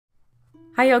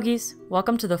Hi yogis,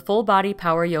 welcome to the full body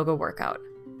power yoga workout.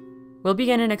 We'll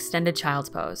begin in extended child's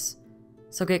pose.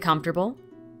 So get comfortable,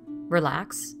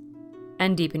 relax,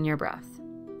 and deepen your breath.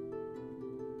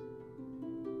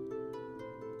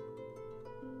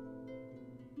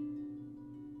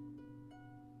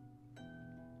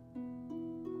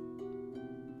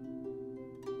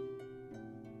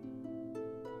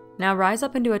 Now rise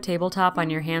up into a tabletop on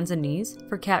your hands and knees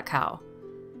for cat-cow.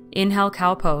 Inhale,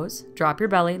 cow pose, drop your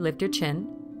belly, lift your chin.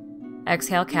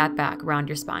 Exhale, cat back, round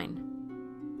your spine.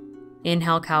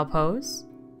 Inhale, cow pose.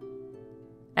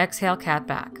 Exhale, cat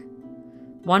back.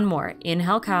 One more,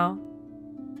 inhale, cow.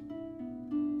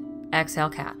 Exhale,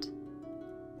 cat.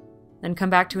 Then come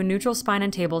back to a neutral spine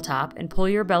and tabletop and pull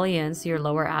your belly in so your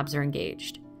lower abs are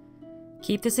engaged.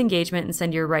 Keep this engagement and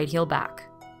send your right heel back.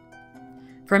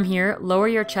 From here, lower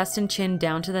your chest and chin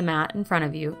down to the mat in front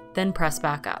of you, then press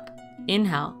back up.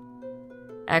 Inhale.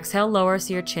 Exhale, lower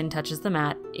so your chin touches the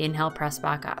mat. Inhale, press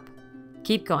back up.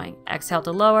 Keep going. Exhale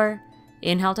to lower,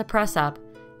 inhale to press up,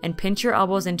 and pinch your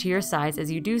elbows into your sides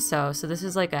as you do so this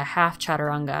is like a half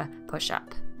chaturanga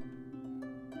push-up.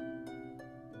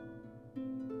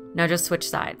 Now just switch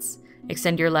sides.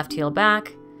 Extend your left heel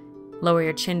back, lower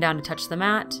your chin down to touch the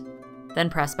mat, then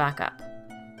press back up.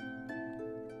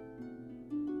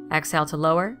 Exhale to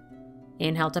lower,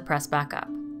 inhale to press back up.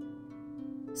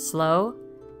 Slow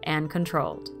and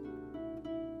controlled.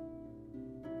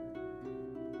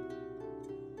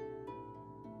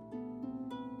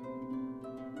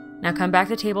 Now come back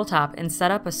to tabletop and set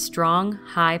up a strong,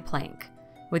 high plank.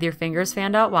 With your fingers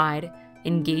fanned out wide,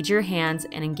 engage your hands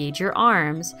and engage your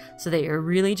arms so that you're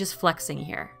really just flexing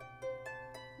here.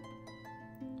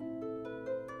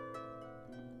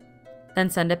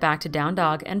 Then send it back to down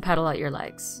dog and pedal out your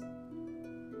legs.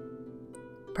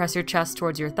 Press your chest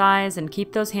towards your thighs and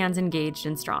keep those hands engaged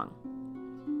and strong.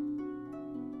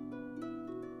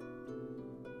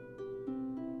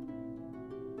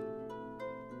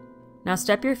 Now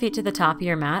step your feet to the top of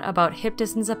your mat about hip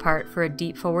distance apart for a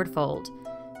deep forward fold,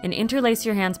 and interlace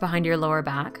your hands behind your lower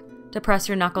back to press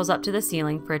your knuckles up to the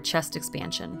ceiling for a chest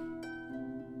expansion.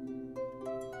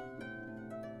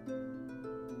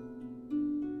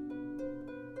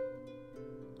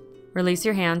 Release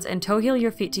your hands and toe heel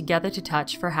your feet together to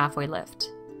touch for halfway lift.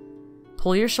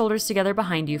 Pull your shoulders together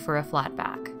behind you for a flat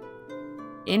back.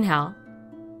 Inhale.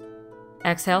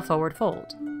 Exhale, forward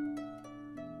fold.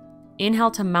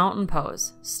 Inhale to mountain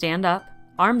pose. Stand up,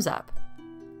 arms up.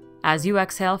 As you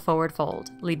exhale, forward fold.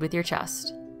 Lead with your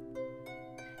chest.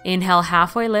 Inhale,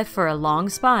 halfway lift for a long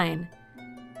spine.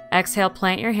 Exhale,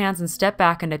 plant your hands and step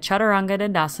back into Chaturanga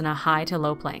Dandasana, high to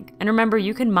low plank. And remember,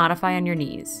 you can modify on your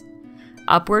knees.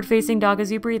 Upward facing dog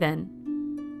as you breathe in.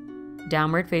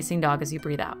 Downward facing dog as you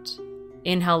breathe out.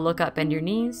 Inhale, look up, bend your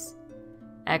knees.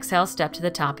 Exhale, step to the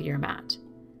top of your mat.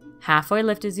 Halfway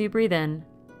lift as you breathe in,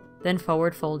 then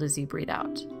forward fold as you breathe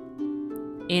out.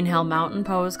 Inhale, mountain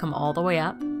pose, come all the way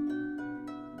up.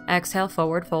 Exhale,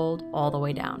 forward fold, all the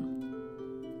way down.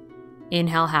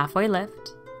 Inhale, halfway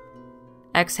lift.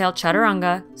 Exhale,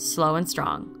 Chaturanga, slow and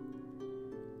strong.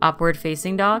 Upward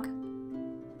facing dog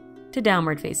to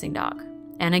downward facing dog.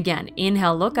 And again,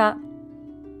 inhale, look up.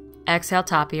 Exhale,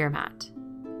 top of your mat.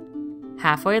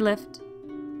 Halfway lift,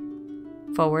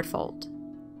 forward fold.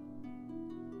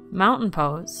 Mountain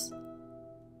pose.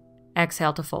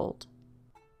 Exhale to fold.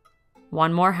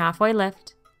 One more halfway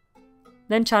lift,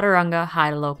 then Chaturanga, high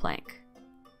to low plank.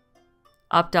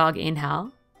 Up dog,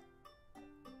 inhale.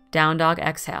 Down dog,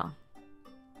 exhale.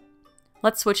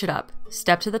 Let's switch it up.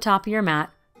 Step to the top of your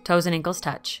mat, toes and ankles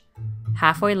touch.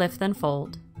 Halfway lift, then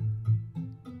fold.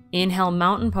 Inhale,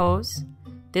 mountain pose.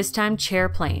 This time, chair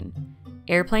plane.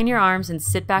 Airplane your arms and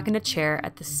sit back in a chair.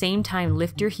 At the same time,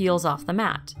 lift your heels off the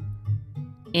mat.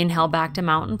 Inhale, back to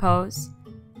mountain pose.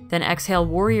 Then exhale,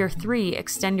 warrior 3.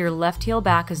 Extend your left heel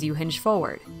back as you hinge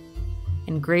forward.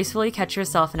 And gracefully catch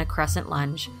yourself in a crescent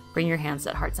lunge. Bring your hands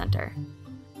at heart center.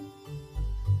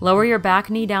 Lower your back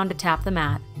knee down to tap the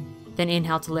mat. Then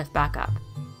inhale to lift back up.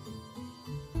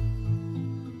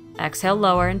 Exhale,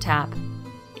 lower and tap.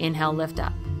 Inhale, lift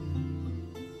up.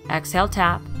 Exhale,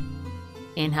 tap.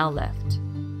 Inhale, lift.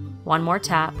 One more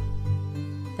tap.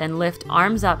 Then lift,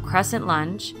 arms up, crescent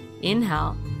lunge.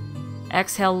 Inhale.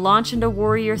 Exhale, launch into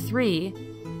warrior 3.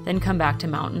 Then come back to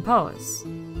mountain pose.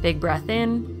 Big breath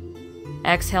in.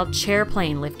 Exhale, chair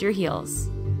plane, lift your heels.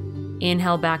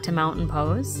 Inhale, back to mountain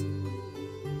pose.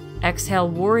 Exhale,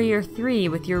 warrior 3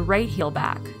 with your right heel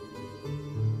back.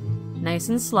 Nice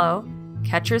and slow.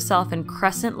 Catch yourself in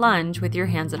crescent lunge with your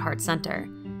hands at heart center.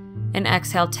 And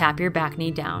exhale, tap your back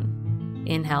knee down.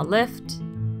 Inhale, lift.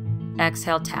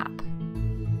 Exhale, tap.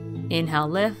 Inhale,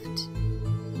 lift.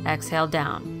 exhale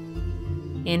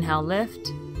down. Inhale,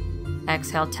 lift,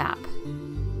 exhale, tap.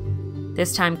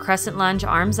 This time, crescent lunge,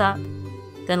 arms up,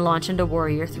 then launch into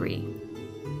warrior 3.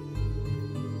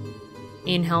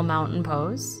 Inhale, mountain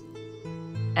pose.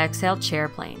 Exhale, chair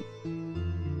plane.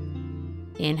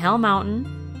 Inhale,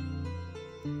 mountain.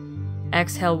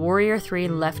 Exhale, warrior 3,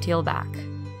 left heel back.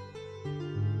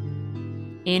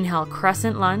 Inhale,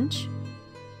 crescent lunge.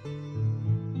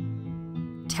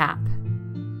 Tap.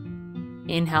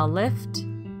 Inhale, lift,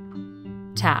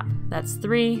 tap. That's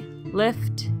 3,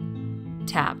 lift,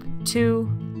 tap. 2,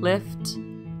 lift,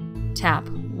 tap.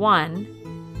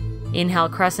 1. Inhale,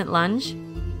 crescent lunge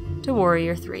to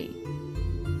warrior 3.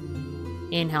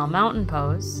 Inhale, mountain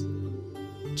pose,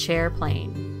 chair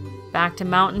plane. Back to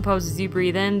mountain pose as you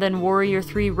breathe in, then warrior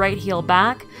 3, right heel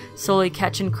back, slowly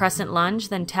catch in crescent lunge,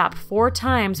 then tap 4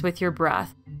 times with your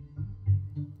breath.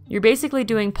 You're basically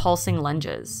doing pulsing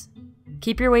lunges.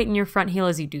 Keep your weight in your front heel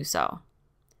as you do so.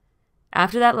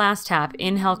 After that last tap,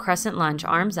 inhale, crescent lunge,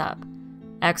 arms up.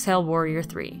 Exhale, warrior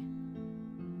 3.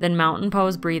 Then mountain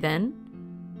pose, breathe in.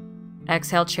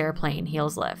 Exhale, chair plane,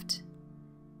 heels lift.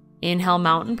 Inhale,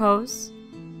 mountain pose.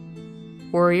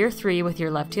 Warrior 3 with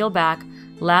your left heel back.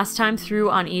 Last time through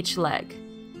on each leg.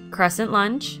 Crescent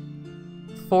lunge,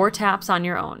 4 taps on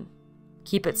your own.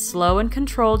 Keep it slow and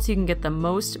controlled so you can get the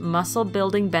most muscle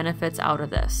building benefits out of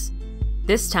this.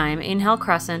 This time, inhale,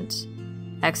 crescent.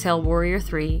 Exhale, warrior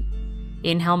 3.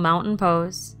 Inhale, mountain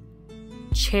pose.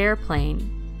 Chair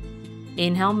plane.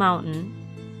 Inhale,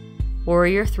 mountain.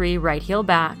 Warrior 3, right heel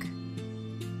back.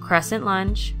 Crescent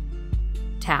lunge.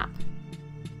 Tap.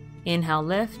 Inhale,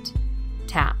 lift.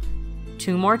 Tap.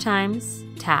 2 more times.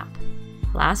 Tap.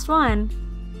 Last one.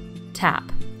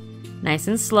 Tap. Nice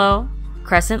and slow.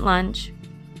 Crescent lunge.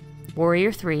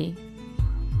 Warrior 3.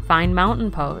 Find mountain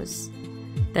pose.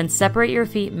 Then separate your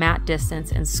feet mat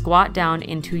distance and squat down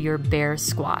into your bear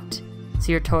squat.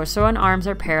 So your torso and arms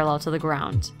are parallel to the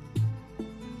ground.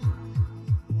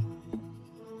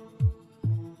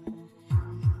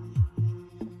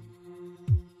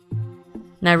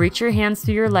 Now reach your hands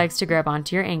through your legs to grab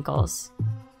onto your ankles.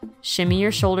 Shimmy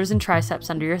your shoulders and triceps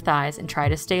under your thighs and try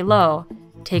to stay low.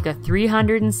 Take a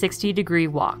 360-degree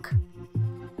walk.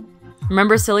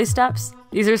 Remember silly steps?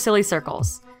 These are silly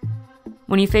circles.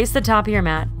 When you face the top of your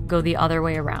mat, go the other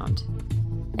way around.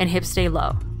 And hips stay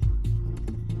low.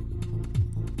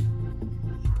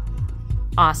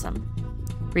 Awesome.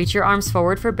 Reach your arms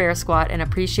forward for bear squat and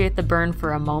appreciate the burn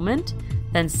for a moment.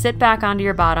 Then sit back onto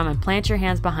your bottom and plant your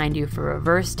hands behind you for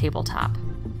reverse tabletop.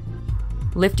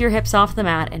 Lift your hips off the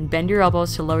mat and bend your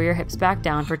elbows to lower your hips back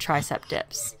down for tricep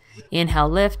dips. Inhale,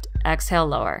 lift, exhale,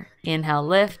 lower. Inhale,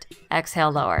 lift,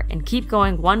 exhale, lower. And keep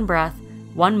going, 1 breath,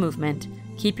 1 movement.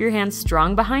 Keep your hands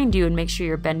strong behind you and make sure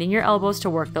you're bending your elbows to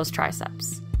work those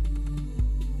triceps.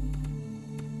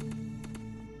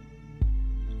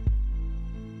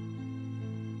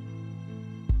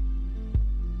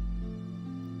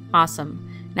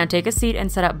 Awesome. Now take a seat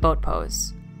and set up boat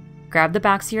pose. Grab the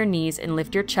backs of your knees and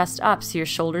lift your chest up so your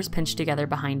shoulders pinch together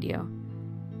behind you.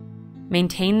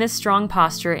 Maintain this strong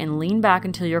posture and lean back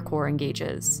until your core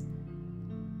engages.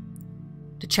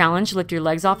 To challenge, lift your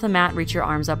legs off the mat, reach your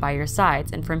arms up by your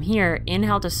sides, and from here,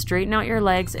 inhale to straighten out your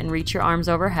legs and reach your arms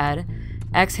overhead.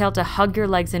 Exhale to hug your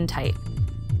legs in tight.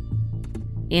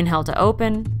 Inhale to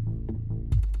open.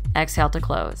 Exhale to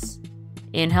close.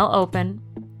 Inhale, open.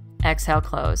 Exhale,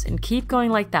 close. And keep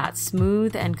going like that,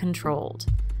 smooth and controlled.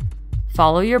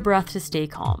 Follow your breath to stay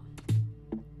calm.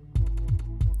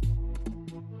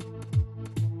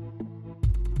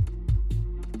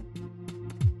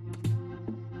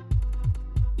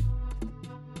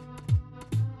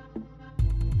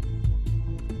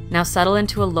 Now settle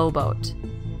into a low boat.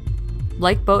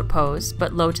 Like boat pose,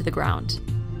 but low to the ground.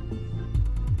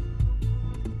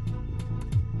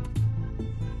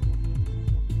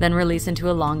 Then release into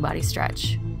a long body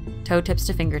stretch, toe tips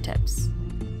to fingertips.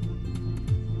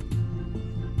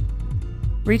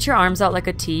 Reach your arms out like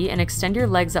a T and extend your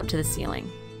legs up to the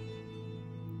ceiling.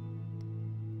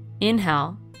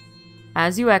 Inhale.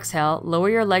 As you exhale, lower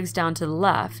your legs down to the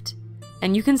left,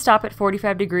 and you can stop at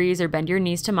 45 degrees or bend your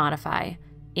knees to modify.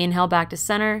 Inhale back to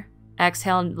center,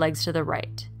 exhale legs to the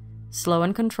right. Slow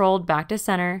and controlled back to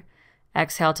center,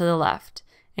 exhale to the left.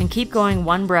 And keep going,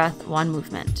 1 breath, 1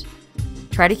 movement.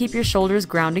 Try to keep your shoulders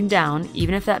grounding down,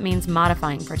 even if that means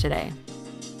modifying for today.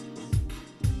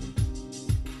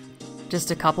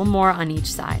 Just a couple more on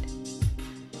each side.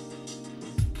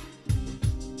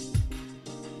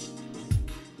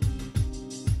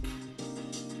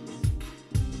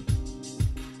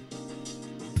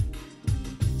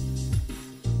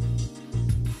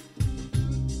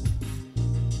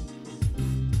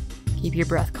 Keep your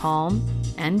breath calm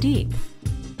and deep.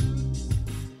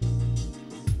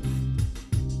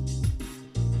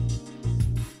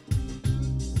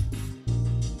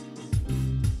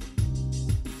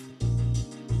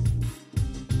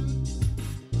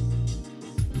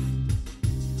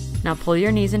 Now pull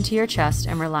your knees into your chest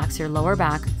and relax your lower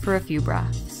back for a few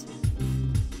breaths.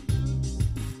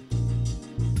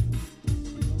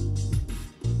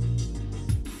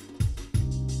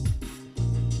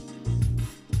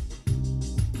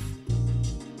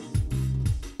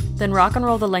 Then rock and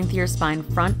roll the length of your spine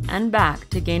front and back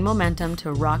to gain momentum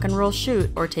to rock and roll shoot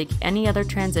or take any other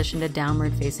transition to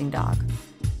downward facing dog.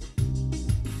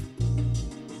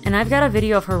 And I've got a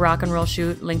video of her rock and roll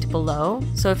shoot linked below,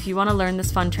 so if you want to learn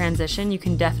this fun transition, you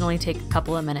can definitely take a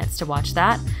couple of minutes to watch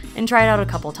that and try it out a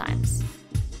couple times.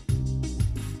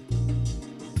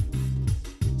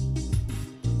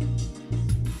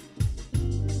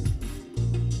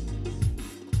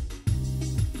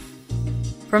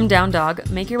 From down dog,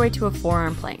 make your way to a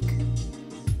forearm plank.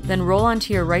 Then roll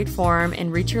onto your right forearm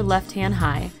and reach your left hand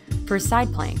high for a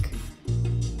side plank.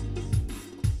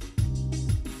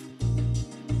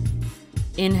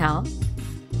 Inhale.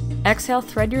 Exhale,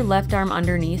 thread your left arm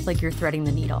underneath like you're threading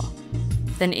the needle.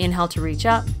 Then inhale to reach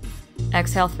up.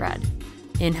 Exhale, thread.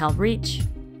 Inhale, reach.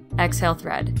 Exhale,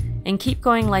 thread. And keep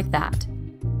going like that.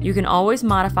 You can always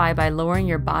modify by lowering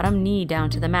your bottom knee down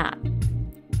to the mat.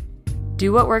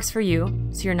 Do what works for you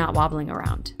so you're not wobbling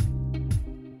around.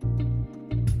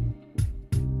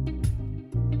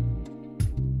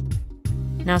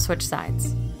 Now switch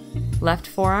sides. Left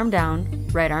forearm down,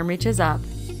 right arm reaches up.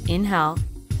 Inhale.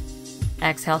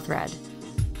 Exhale, thread.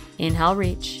 Inhale,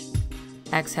 reach.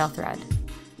 Exhale, thread.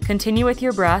 Continue with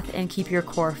your breath and keep your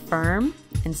core firm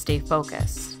and stay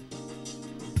focused.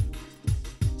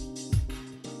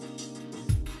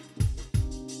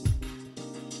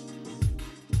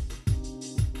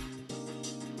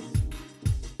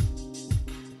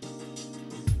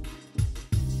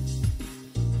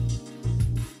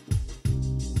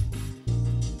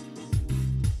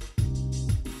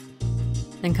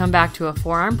 Then come back to a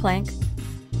forearm plank,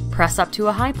 press up to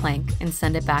a high plank, and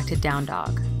send it back to down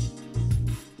dog.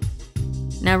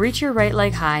 Now reach your right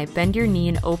leg high, bend your knee,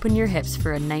 and open your hips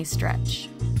for a nice stretch.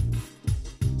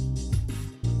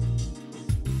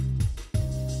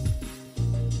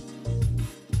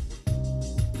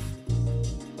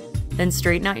 Then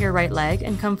straighten out your right leg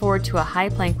and come forward to a high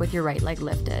plank with your right leg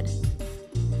lifted.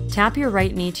 Tap your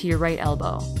right knee to your right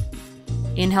elbow.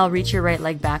 Inhale, reach your right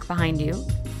leg back behind you.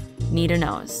 Knee to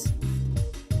nose.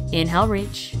 Inhale,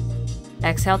 reach.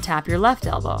 Exhale, tap your left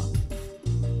elbow.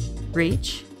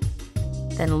 Reach.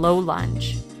 Then low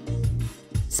lunge.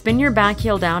 Spin your back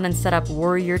heel down and set up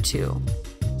Warrior 2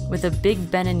 with a big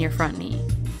bend in your front knee.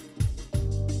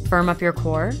 Firm up your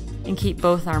core and keep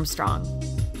both arms strong.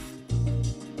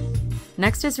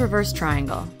 Next is reverse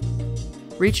triangle.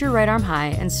 Reach your right arm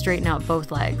high and straighten out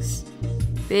both legs.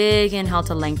 Big inhale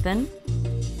to lengthen.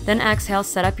 Then exhale,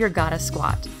 set up your goddess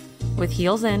squat. With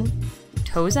heels in,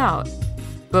 toes out,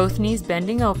 both knees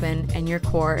bending open, and your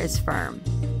core is firm.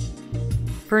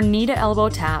 For knee to elbow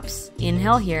taps,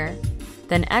 inhale here,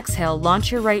 then exhale,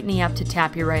 launch your right knee up to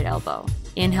tap your right elbow.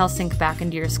 Inhale, sink back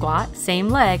into your squat, same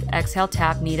leg, exhale,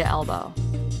 tap knee to elbow.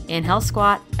 Inhale,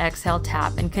 squat, exhale,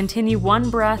 tap, and continue one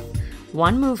breath,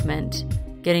 one movement,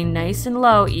 getting nice and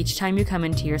low each time you come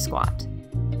into your squat.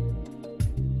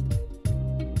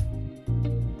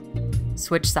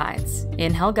 Switch sides.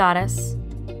 Inhale, goddess.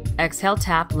 Exhale,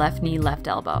 tap, left knee, left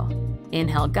elbow.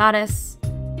 Inhale, goddess.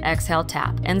 Exhale,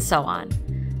 tap, and so on.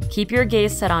 Keep your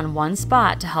gaze set on one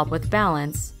spot to help with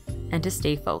balance and to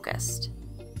stay focused.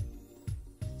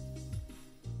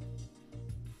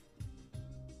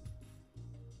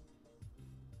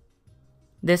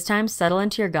 This time, settle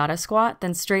into your goddess squat,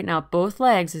 then straighten out both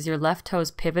legs as your left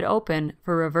toes pivot open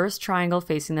for reverse triangle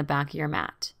facing the back of your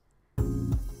mat.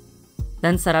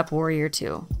 Then set up Warrior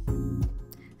 2.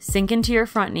 Sink into your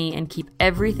front knee and keep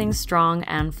everything strong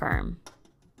and firm.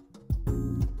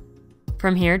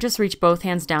 From here, just reach both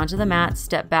hands down to the mat,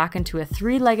 step back into a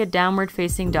three-legged downward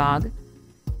facing dog,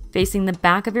 facing the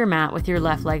back of your mat with your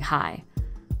left leg high.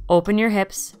 Open your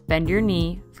hips, bend your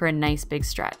knee for a nice big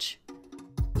stretch.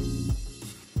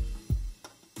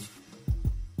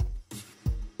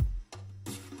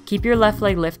 Keep your left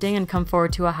leg lifting and come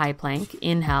forward to a high plank.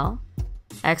 Inhale.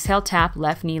 Exhale, tap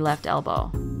left knee, left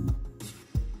elbow.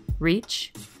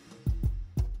 Reach.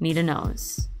 Knee to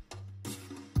nose.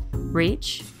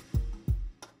 Reach.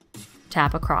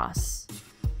 Tap across.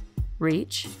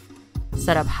 Reach.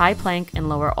 Set up high plank and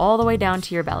lower all the way down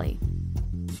to your belly.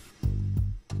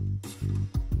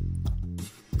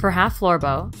 For half floor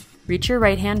bow, reach your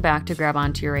right hand back to grab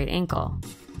onto your right ankle.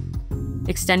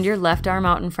 Extend your left arm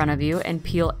out in front of you and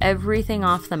peel everything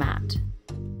off the mat.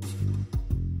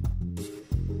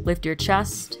 Lift your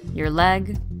chest, your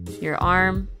leg, your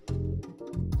arm.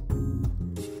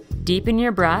 Deepen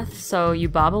your breath so you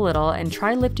bob a little and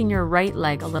try lifting your right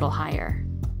leg a little higher.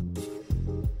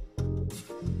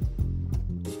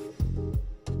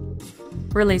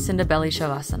 Release into Belly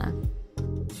Shavasana.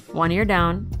 One ear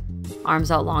down,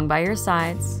 arms out long by your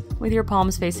sides, with your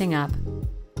palms facing up.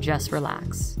 Just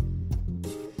relax.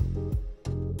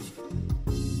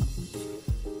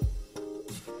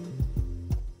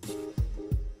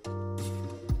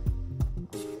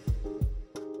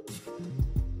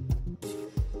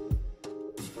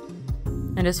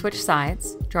 And to switch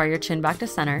sides, draw your chin back to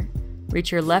center,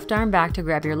 reach your left arm back to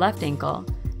grab your left ankle,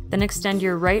 then extend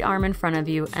your right arm in front of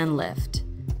you and lift.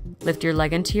 Lift your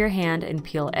leg into your hand and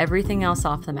peel everything else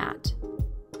off the mat.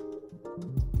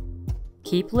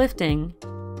 Keep lifting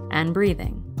and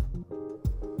breathing.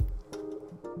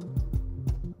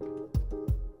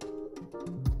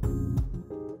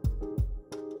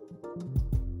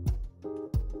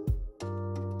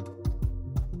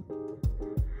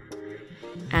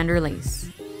 And release.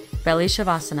 Belly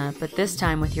Shavasana, but this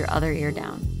time with your other ear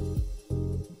down.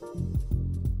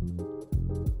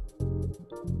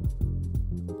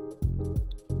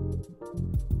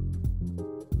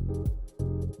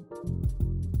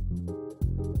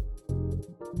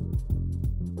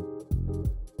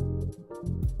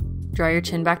 Draw your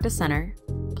chin back to center,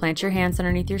 plant your hands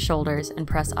underneath your shoulders, and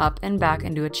press up and back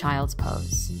into a child's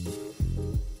pose.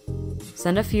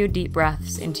 Send a few deep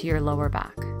breaths into your lower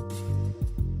back.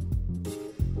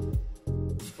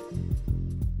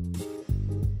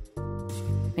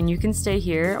 And you can stay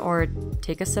here or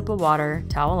take a sip of water,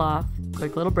 towel off,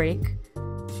 quick little break.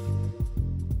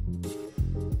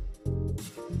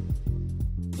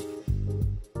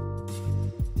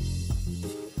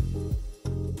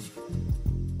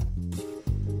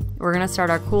 We're going to start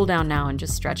our cool down now and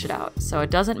just stretch it out. So it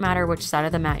doesn't matter which side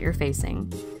of the mat you're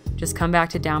facing. Just come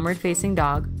back to downward facing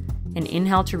dog and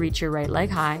inhale to reach your right leg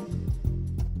high.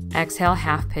 Exhale,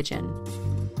 half pigeon.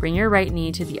 Bring your right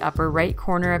knee to the upper right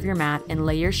corner of your mat and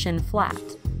lay your shin flat.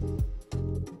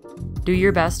 Do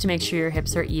your best to make sure your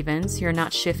hips are even so you're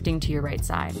not shifting to your right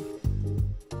side.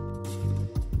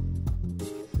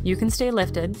 You can stay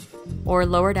lifted or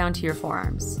lower down to your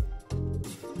forearms.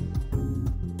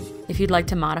 If you'd like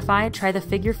to modify, try the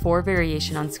figure 4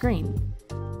 variation on screen.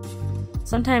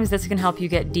 Sometimes this can help you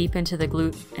get deep into the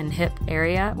glute and hip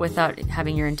area without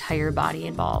having your entire body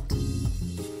involved.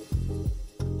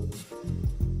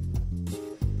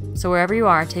 So wherever you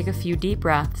are, take a few deep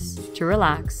breaths to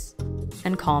relax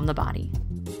and calm the body.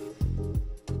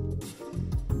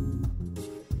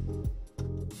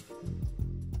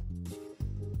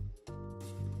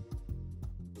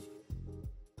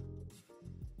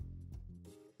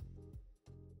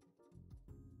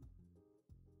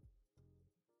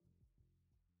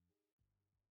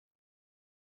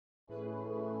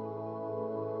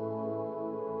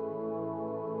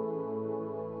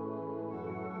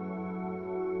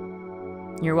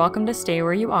 You're welcome to stay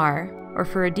where you are, or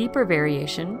for a deeper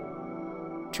variation,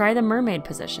 try the mermaid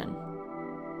position.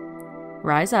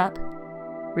 Rise up,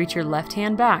 reach your left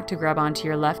hand back to grab onto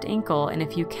your left ankle, and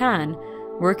if you can,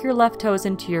 work your left toes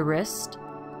into your wrist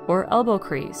or elbow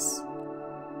crease.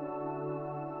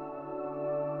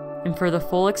 And for the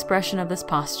full expression of this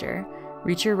posture,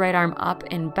 reach your right arm up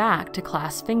and back to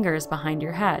clasp fingers behind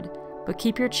your head, but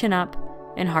keep your chin up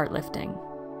and heart lifting.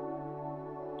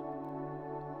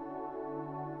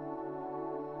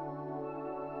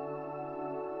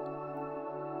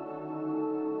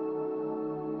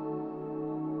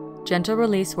 Gentle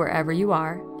release wherever you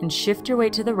are, and shift your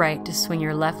weight to the right to swing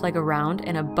your left leg around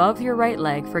and above your right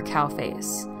leg for cow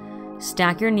face.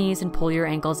 Stack your knees and pull your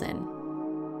ankles in.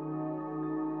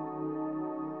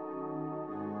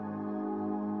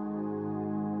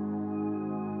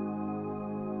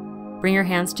 Bring your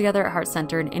hands together at heart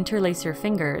center and interlace your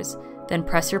fingers, then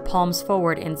press your palms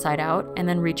forward inside out and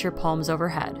then reach your palms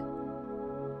overhead.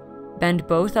 Bend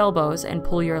both elbows and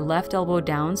pull your left elbow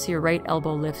down so your right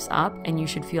elbow lifts up, and you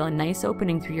should feel a nice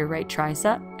opening through your right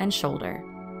tricep and shoulder.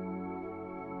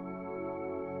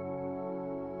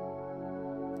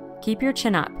 Keep your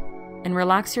chin up and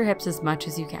relax your hips as much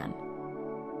as you can.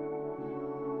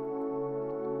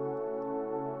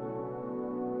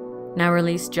 Now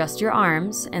release just your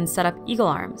arms and set up eagle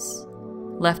arms.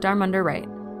 Left arm under right.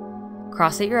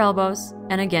 Cross at your elbows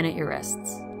and again at your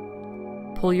wrists.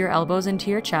 Pull your elbows into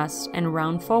your chest and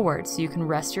round forward so you can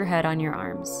rest your head on your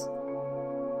arms.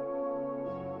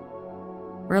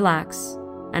 Relax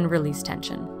and release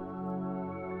tension.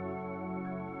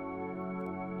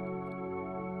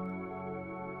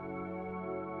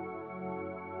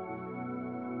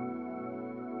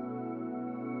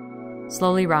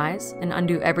 Slowly rise and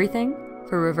undo everything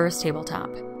for reverse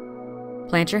tabletop.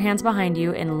 Plant your hands behind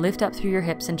you and lift up through your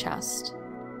hips and chest.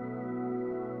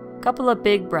 Couple of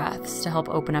big breaths to help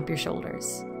open up your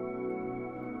shoulders.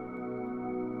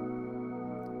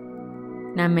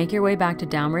 Now make your way back to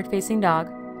downward facing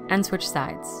dog and switch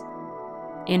sides.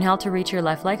 Inhale to reach your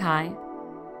left leg high.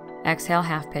 Exhale,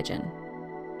 half pigeon.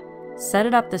 Set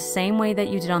it up the same way that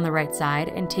you did on the right side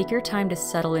and take your time to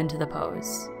settle into the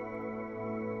pose.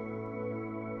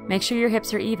 Make sure your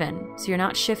hips are even so you're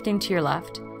not shifting to your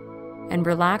left, and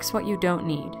relax what you don't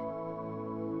need.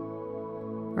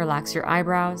 Relax your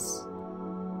eyebrows,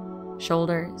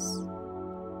 shoulders,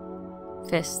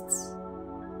 fists,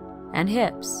 and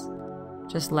hips.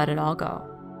 Just let it all go.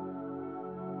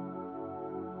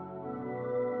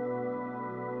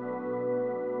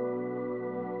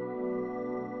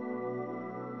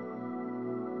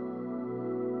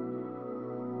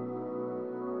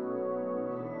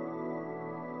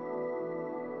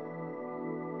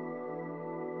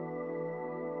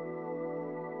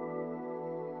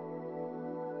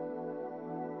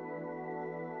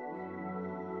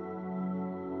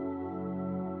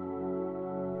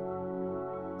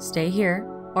 Stay here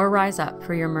or rise up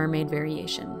for your mermaid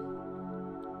variation.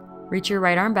 Reach your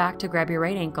right arm back to grab your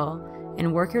right ankle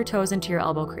and work your toes into your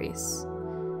elbow crease.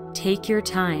 Take your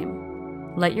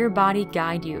time. Let your body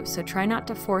guide you, so try not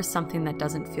to force something that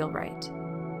doesn't feel right.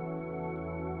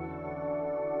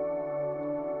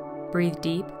 Breathe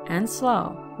deep and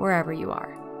slow wherever you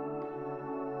are.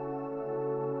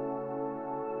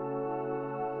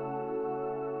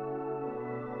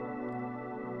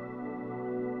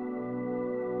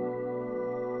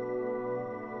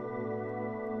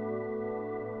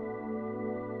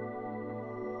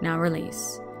 Now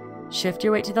release. Shift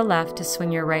your weight to the left to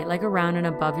swing your right leg around and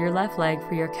above your left leg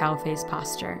for your cow face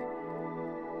posture.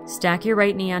 Stack your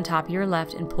right knee on top of your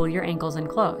left and pull your ankles in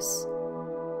close.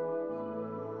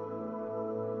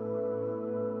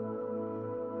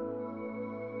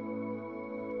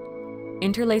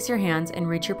 Interlace your hands and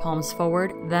reach your palms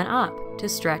forward, then up to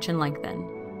stretch and lengthen.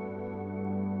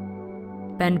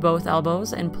 Bend both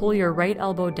elbows and pull your right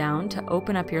elbow down to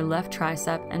open up your left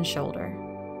tricep and shoulder.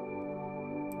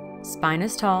 Spine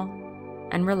is tall,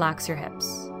 and relax your hips.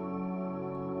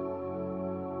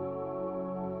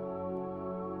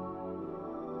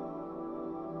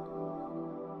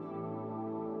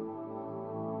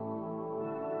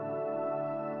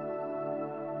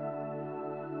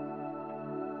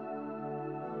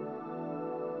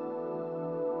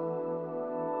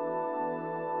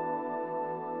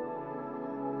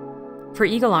 For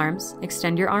eagle arms,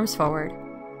 extend your arms forward,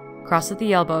 cross at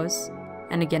the elbows,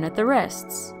 and again at the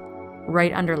wrists.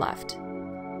 Right under left.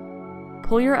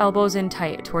 Pull your elbows in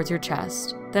tight towards your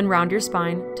chest, then round your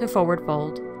spine to forward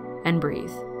fold and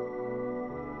breathe.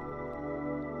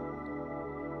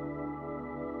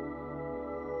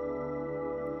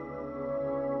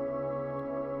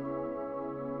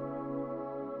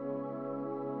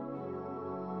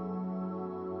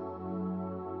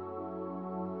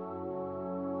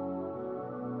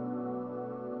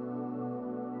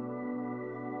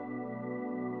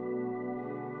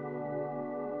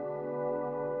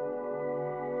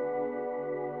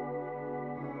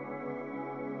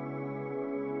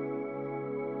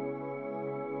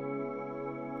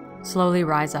 Slowly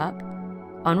rise up,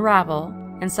 unravel,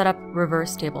 and set up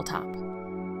reverse tabletop.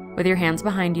 With your hands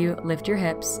behind you, lift your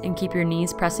hips and keep your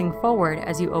knees pressing forward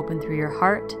as you open through your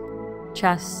heart,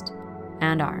 chest,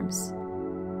 and arms.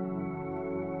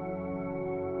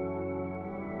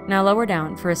 Now lower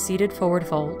down for a seated forward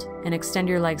fold and extend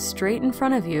your legs straight in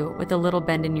front of you with a little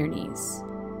bend in your knees.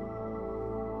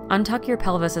 Untuck your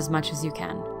pelvis as much as you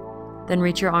can. Then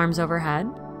reach your arms overhead.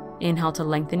 Inhale to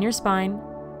lengthen your spine.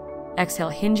 Exhale,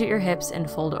 hinge at your hips and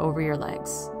fold over your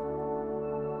legs.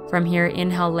 From here,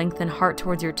 inhale, lengthen heart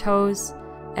towards your toes.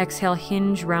 Exhale,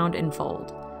 hinge, round, and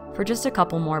fold for just a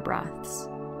couple more breaths.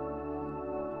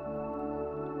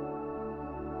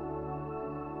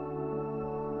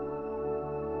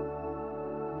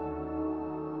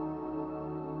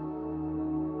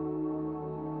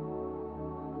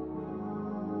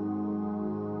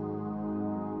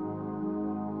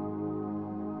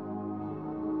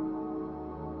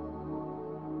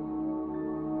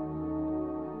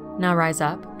 Now rise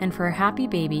up, and for a happy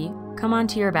baby, come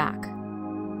onto your back.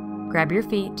 Grab your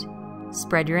feet,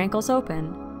 spread your ankles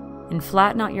open, and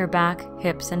flatten out your back,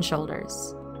 hips, and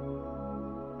shoulders.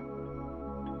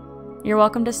 You're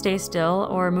welcome to stay still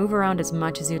or move around as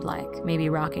much as you'd like, maybe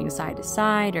rocking side to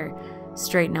side, or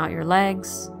straighten out your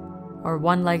legs, or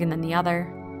one leg and then the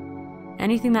other.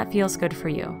 Anything that feels good for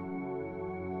you.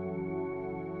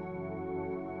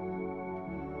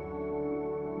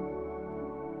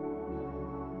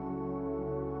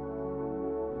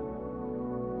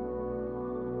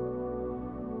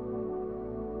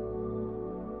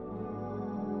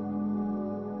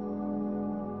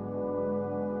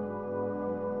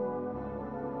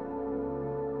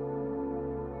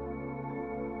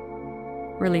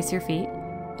 Release your feet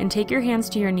and take your hands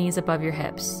to your knees above your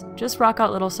hips. Just rock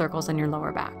out little circles on your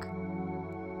lower back.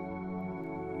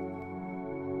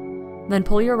 Then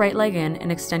pull your right leg in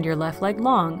and extend your left leg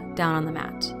long down on the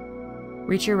mat.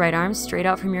 Reach your right arm straight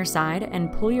out from your side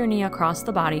and pull your knee across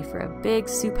the body for a big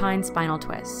supine spinal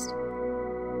twist.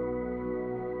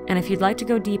 And if you'd like to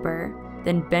go deeper,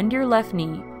 then bend your left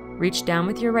knee, reach down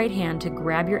with your right hand to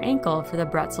grab your ankle for the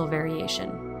bretzel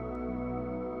variation.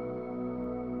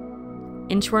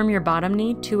 Inchworm your bottom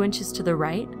knee 2 inches to the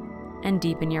right and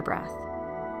deepen your breath.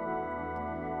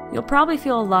 You'll probably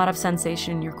feel a lot of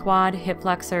sensation in your quad, hip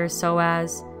flexor,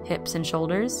 psoas, hips, and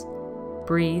shoulders.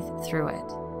 Breathe through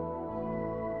it.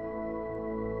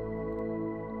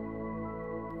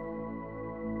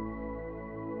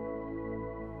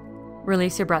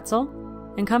 Release your bretzel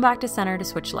and come back to center to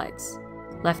switch legs.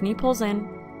 Left knee pulls in,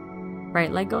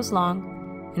 right leg goes long,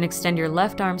 and extend your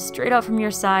left arm straight out from your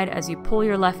side as you pull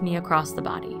your left knee across the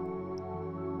body.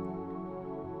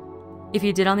 If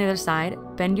you did on the other side,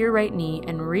 bend your right knee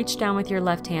and reach down with your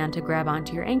left hand to grab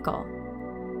onto your ankle.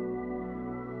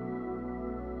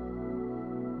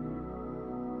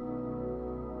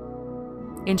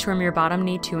 Inchworm your bottom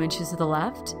knee 2 inches to the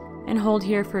left and hold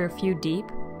here for a few deep,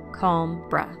 calm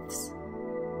breaths.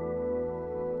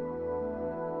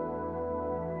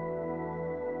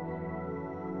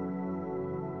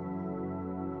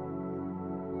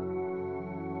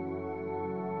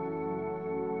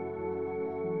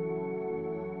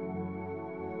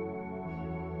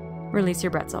 Release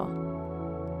your bretzel.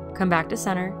 Come back to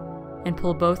center and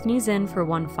pull both knees in for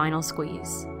one final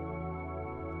squeeze.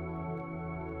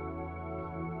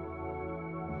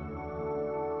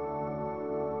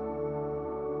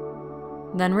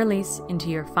 Then release into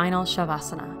your final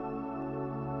Shavasana.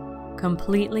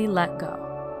 Completely let go.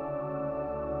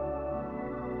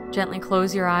 Gently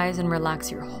close your eyes and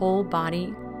relax your whole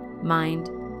body, mind,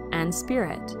 and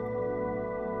spirit,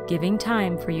 giving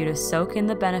time for you to soak in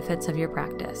the benefits of your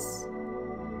practice.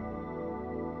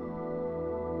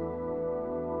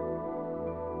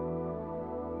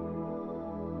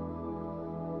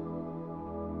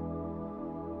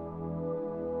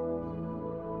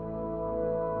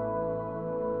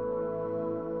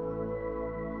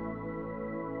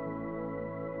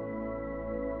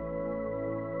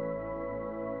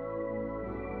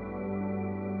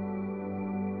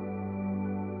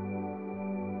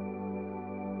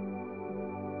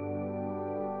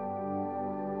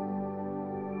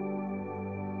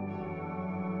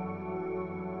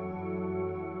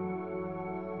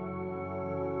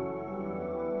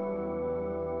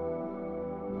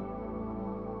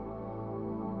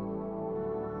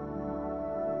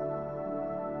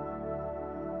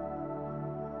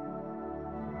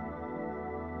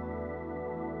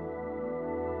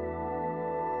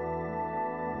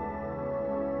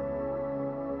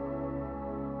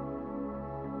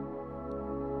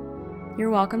 You're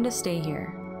welcome to stay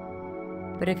here,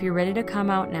 but if you're ready to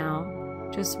come out now,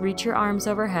 just reach your arms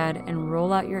overhead and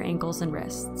roll out your ankles and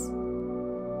wrists.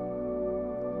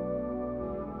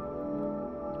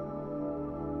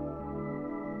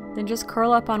 Then just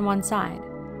curl up on one side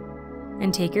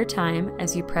and take your time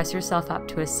as you press yourself up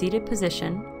to a seated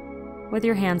position with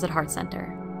your hands at heart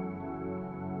center.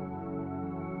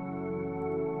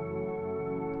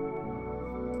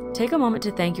 Take a moment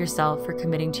to thank yourself for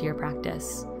committing to your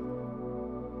practice,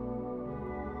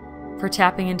 for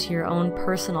tapping into your own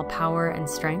personal power and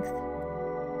strength,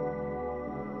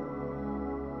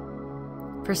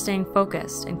 for staying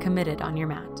focused and committed on your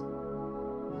mat.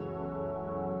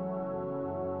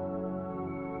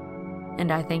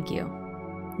 And I thank you.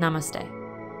 Namaste.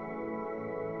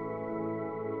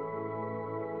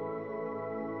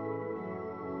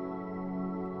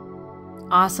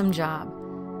 Awesome job.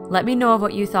 Let me know of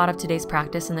what you thought of today's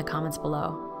practice in the comments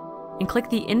below. And click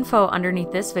the info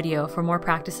underneath this video for more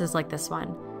practices like this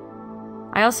one.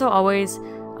 I also always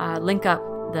link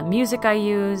up the music I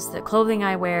use, the clothing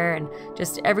I wear, and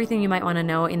just everything you might want to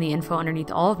know in the info underneath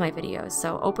all of my videos,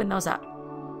 so open those up.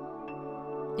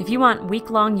 If you want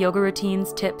week-long yoga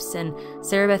routines, tips, and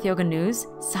Sarah Beth Yoga news,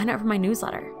 sign up for my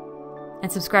newsletter.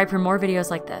 And subscribe for more videos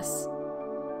like this.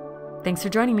 Thanks for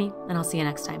joining me, and I'll see you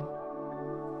next time.